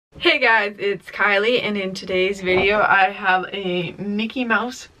Hey guys, it's Kylie, and in today's video I have a Mickey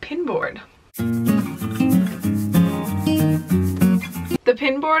Mouse pin board. The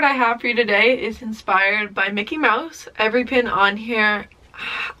pin board I have for you today is inspired by Mickey Mouse. Every pin on here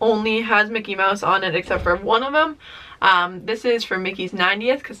only has Mickey Mouse on it except for one of them. This is for Mickey's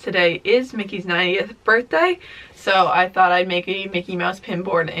 90th because today is Mickey's 90th birthday, so I thought I'd make a Mickey Mouse pin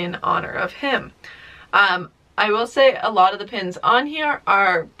board in honor of him. I will say a lot of the pins on here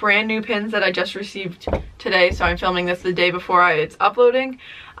are brand new pins that I just received today, so I'm filming this the day before it's uploading.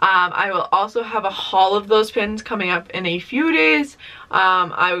 I will also have a haul of those pins coming up in a few days.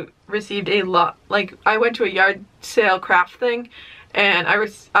 I received a lot, like I went to a yard sale craft thing and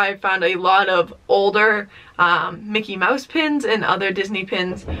I found a lot of older Mickey Mouse pins and other Disney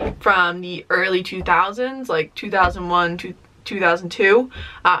pins from the early 2000s, like 2001 to 2002,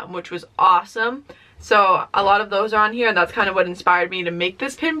 which was awesome. So a lot of those are on here, and that's kind of what inspired me to make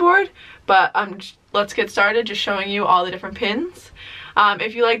this pin board. But let's get started just showing you all the different pins.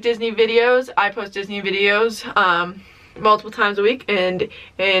 If you like Disney videos, I post Disney videos multiple times a week, and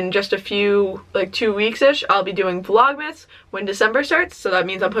in just a few, like 2 weeks-ish, I'll be doing Vlogmas when December starts. So that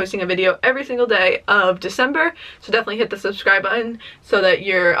means I'm posting a video every single day of December. So definitely hit the subscribe button so that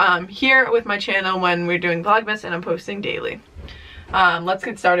you're here with my channel when we're doing Vlogmas and I'm posting daily. Let's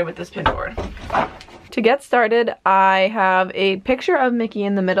get started with this pin board. To get started, I have a picture of Mickey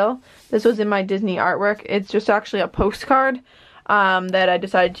in the middle. This was in my Disney artwork. It's just actually a postcard that I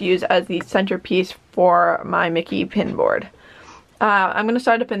decided to use as the centerpiece for my Mickey pin board. I'm going to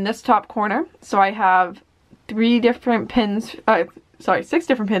start up in this top corner. So I have 6 different pins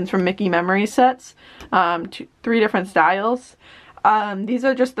from Mickey memory sets, 3 different styles. These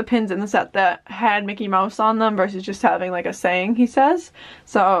are just the pins in the set that had Mickey Mouse on them versus just having like a saying he says.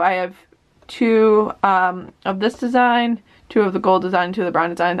 So I have 2 of this design, 2 of the gold design, 2 of the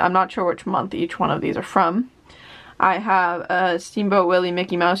brown design. I'm not sure which month each one of these are from. I have a Steamboat Willie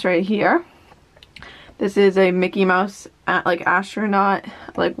Mickey Mouse right here. This is a Mickey Mouse like astronaut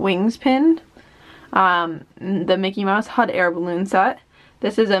like wings pin. The Mickey Mouse hot air balloon set.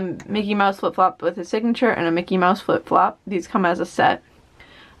 This is a Mickey Mouse flip-flop with a signature and a Mickey Mouse flip-flop. These come as a set.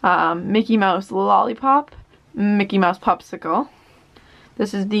 Mickey Mouse lollipop, Mickey Mouse popsicle.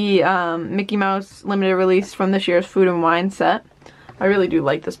 This is the Mickey Mouse limited release from this year's Food and Wine set. I really do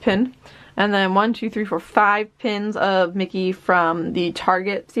like this pin. And then 1, 2, 3, 4, 5 pins of Mickey from the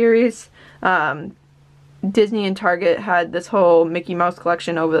Target series. Disney and Target had this whole Mickey Mouse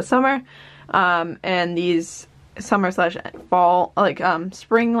collection over the summer. And these summer/fall, like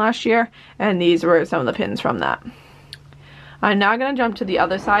spring last year. And these were some of the pins from that. I'm now going to jump to the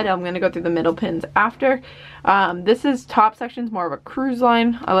other side. I'm going to go through the middle pins after. This is top section's more of a cruise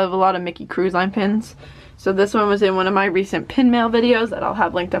line. I love a lot of Mickey cruise line pins. So this one was in one of my recent pin mail videos that I'll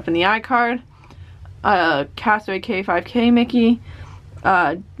have linked up in the iCard. Castaway K5K Mickey.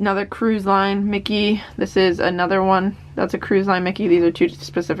 Another cruise line Mickey. This is another one that's a cruise line Mickey. These are 2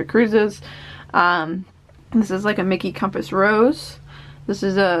 specific cruises. This is like a Mickey Compass Rose. This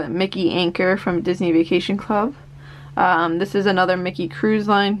is a Mickey Anchor from Disney Vacation Club. This is another Mickey cruise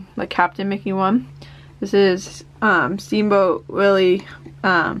line, like Captain Mickey one. This is Steamboat Willie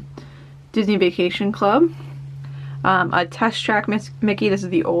Disney Vacation Club. A Test Track Mickey. This is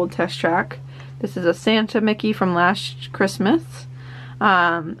the old Test Track. This is a Santa Mickey from last Christmas.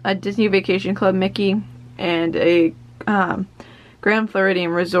 A Disney Vacation Club Mickey, and a Grand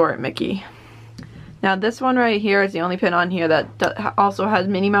Floridian Resort Mickey. Now this one right here is the only pin on here that also has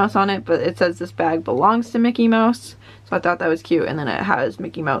Minnie Mouse on it, but it says this bag belongs to Mickey Mouse. So I thought that was cute, and then it has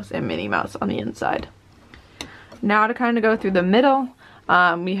Mickey Mouse and Minnie Mouse on the inside. Now to kind of go through the middle,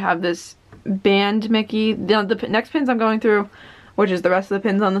 we have this band Mickey. The next pins I'm going through, which is the rest of the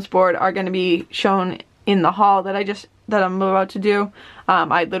pins on this board, are going to be shown in the haul that I'm about to do.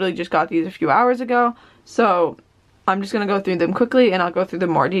 I literally just got these a few hours ago, so I'm just going to go through them quickly, and I'll go through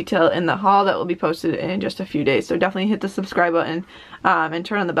them more detail in the haul that will be posted in just a few days. So definitely hit the subscribe button and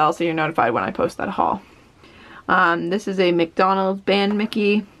turn on the bell so you're notified when I post that haul. This is a McDonald's band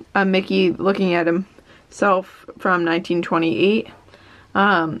Mickey, a Mickey looking at himself from 1928.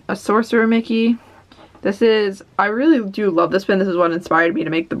 A Sorcerer Mickey. I really do love this pin. This is what inspired me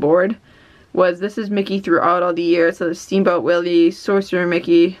to make the board. This is Mickey throughout all the years. So the Steamboat Willie, Sorcerer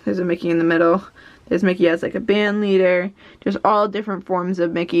Mickey. There's a Mickey in the middle. There's Mickey as like a band leader. Just all different forms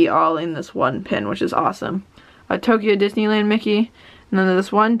of Mickey all in this one pin, which is awesome. A Tokyo Disneyland Mickey. And then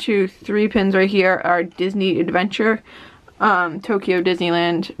this 1, 2, 3 pins right here are Disney Adventure Tokyo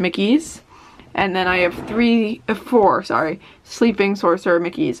Disneyland Mickeys. And then I have 4 Sleeping Sorcerer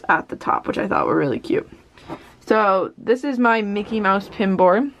Mickeys at the top, which I thought were really cute. So this is my Mickey Mouse pin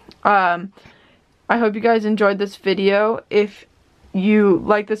board. I hope you guys enjoyed this video. If you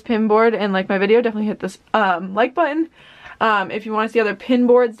like this pin board and like my video, definitely hit this like button. If you want to see other pin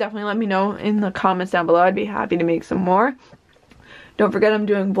boards, definitely let me know in the comments down below. I'd be happy to make some more. Don't forget I'm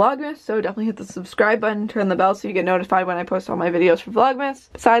doing Vlogmas, so definitely hit the subscribe button, turn the bell so you get notified when I post all my videos for Vlogmas.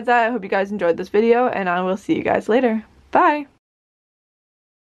 Besides that, I hope you guys enjoyed this video, and I will see you guys later. Bye!